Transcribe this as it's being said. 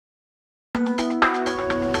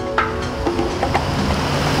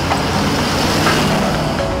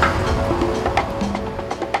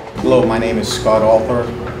Hello, my name is Scott Alter.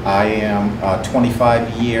 I am a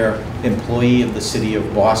 25-year employee of the City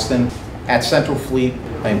of Boston. At Central Fleet,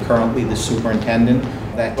 I am currently the superintendent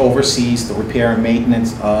that oversees the repair and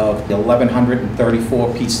maintenance of the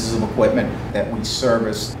 1,134 pieces of equipment that we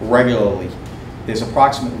service regularly. There's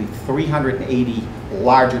approximately 380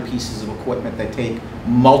 larger pieces of equipment that take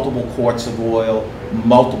multiple quarts of oil,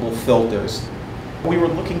 multiple filters. We were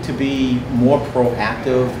looking to be more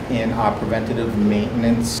proactive in our preventative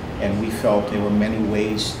maintenance, and we felt there were many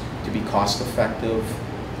ways to be cost effective,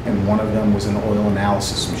 and one of them was an oil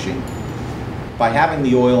analysis machine. By having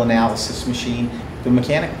the oil analysis machine, the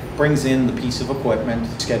mechanic brings in the piece of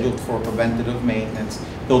equipment scheduled for preventative maintenance.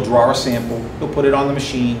 He'll draw a sample, he'll put it on the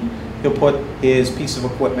machine, he'll put his piece of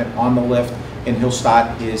equipment on the lift, and he'll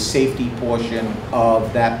start his safety portion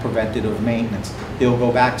of that preventative maintenance. He'll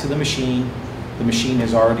go back to the machine. The machine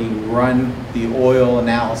has already run the oil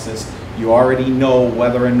analysis. You already know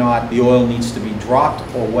whether or not the oil needs to be dropped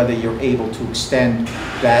or whether you're able to extend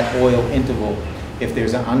that oil interval. If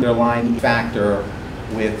there's an underlying factor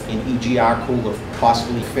with an EGR cooler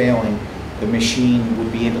possibly failing, the machine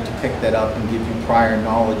would be able to pick that up and give you prior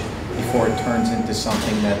knowledge before it turns into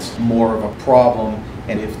something that's more of a problem.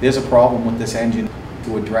 And if there's a problem with this engine,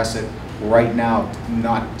 to address it right now,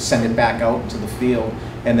 not send it back out to the field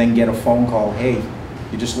and then get a phone call, hey,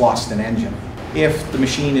 you just lost an engine. If the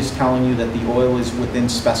machine is telling you that the oil is within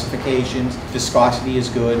specifications, viscosity is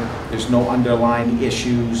good, there's no underlying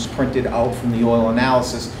issues printed out from the oil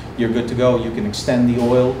analysis, you're good to go. You can extend the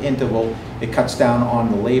oil interval. It cuts down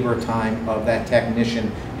on the labor time of that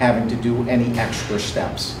technician having to do any extra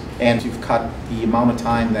steps. And you've cut the amount of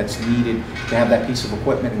time that's needed to have that piece of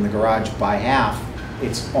equipment in the garage by half.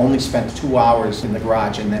 It's only spent 2 hours in the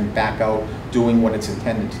garage and then back out doing what it's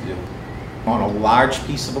intended to do. On a large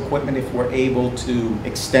piece of equipment, if we're able to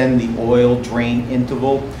extend the oil drain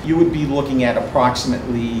interval, you would be looking at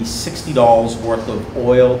approximately $60 worth of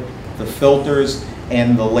oil, the filters,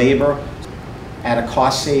 and the labor. At a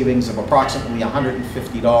cost savings of approximately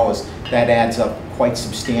 $150, that adds up quite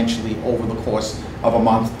substantially over the course of a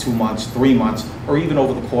month, 2 months, 3 months, or even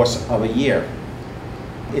over the course of a year.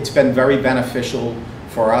 It's been very beneficial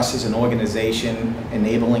for us as an organization,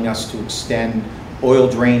 enabling us to extend oil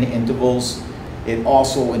drain intervals. It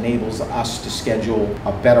also enables us to schedule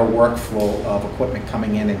a better workflow of equipment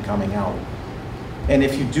coming in and coming out. And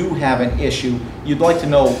if you do have an issue, you'd like to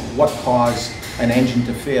know what caused an engine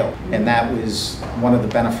to fail. And that was one of the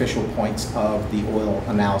beneficial points of the oil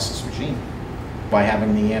analysis machine. By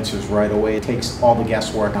having the answers right away, it takes all the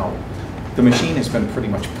guesswork out. The machine has been pretty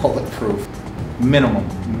much bulletproof.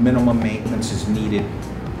 Minimum maintenance is needed.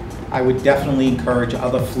 I would definitely encourage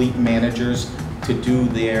other fleet managers to do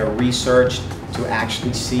their research to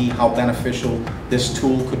actually see how beneficial this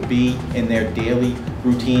tool could be in their daily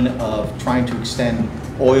routine of trying to extend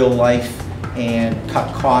oil life and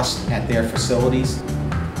cut costs at their facilities.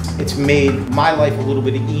 It's made my life a little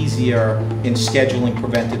bit easier in scheduling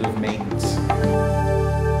preventative maintenance.